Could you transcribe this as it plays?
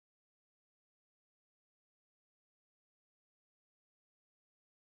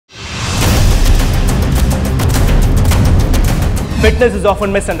Fitness is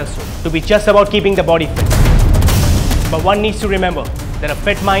often misunderstood to be just about keeping the body fit. But one needs to remember that a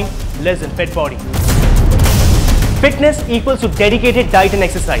fit mind lives in fit body. Fitness equals to dedicated diet and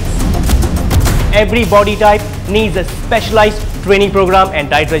exercise. Every body type needs a specialized training program and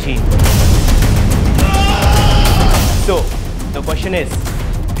diet regime. So, the question is,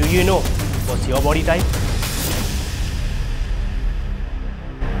 do you know what's your body type?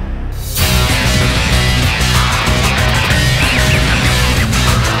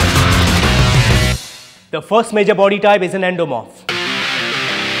 The first major body type is an endomorph.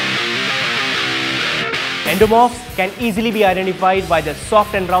 Endomorphs can easily be identified by their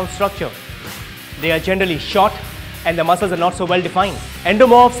soft and round structure. They are generally short and the muscles are not so well defined.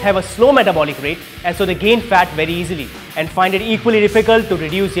 Endomorphs have a slow metabolic rate and so they gain fat very easily and find it equally difficult to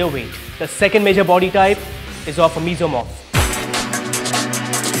reduce their weight. The second major body type is of a mesomorph.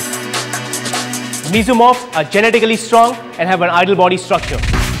 Mesomorphs are genetically strong and have an ideal body structure.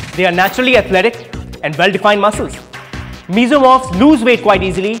 They are naturally athletic and well-defined muscles. Mesomorphs lose weight quite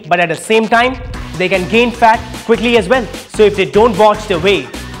easily, but at the same time, they can gain fat quickly as well. So if they don't watch their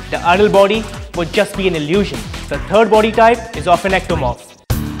weight, the ideal body would just be an illusion. The third body type is of an ectomorph.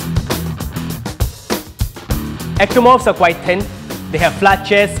 Ectomorphs are quite thin. They have flat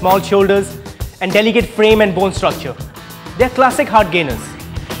chests, small shoulders, and delicate frame and bone structure. They are classic heart gainers.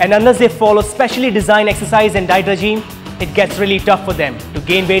 And unless they follow specially designed exercise and diet regime, it gets really tough for them to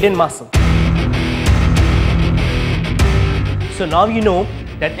gain weight and muscle. So now you know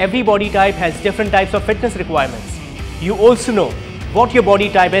that every body type has different types of fitness requirements. You also know what your body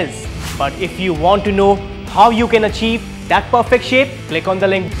type is. But if you want to know how you can achieve that perfect shape, click on the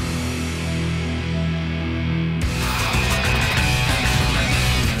link.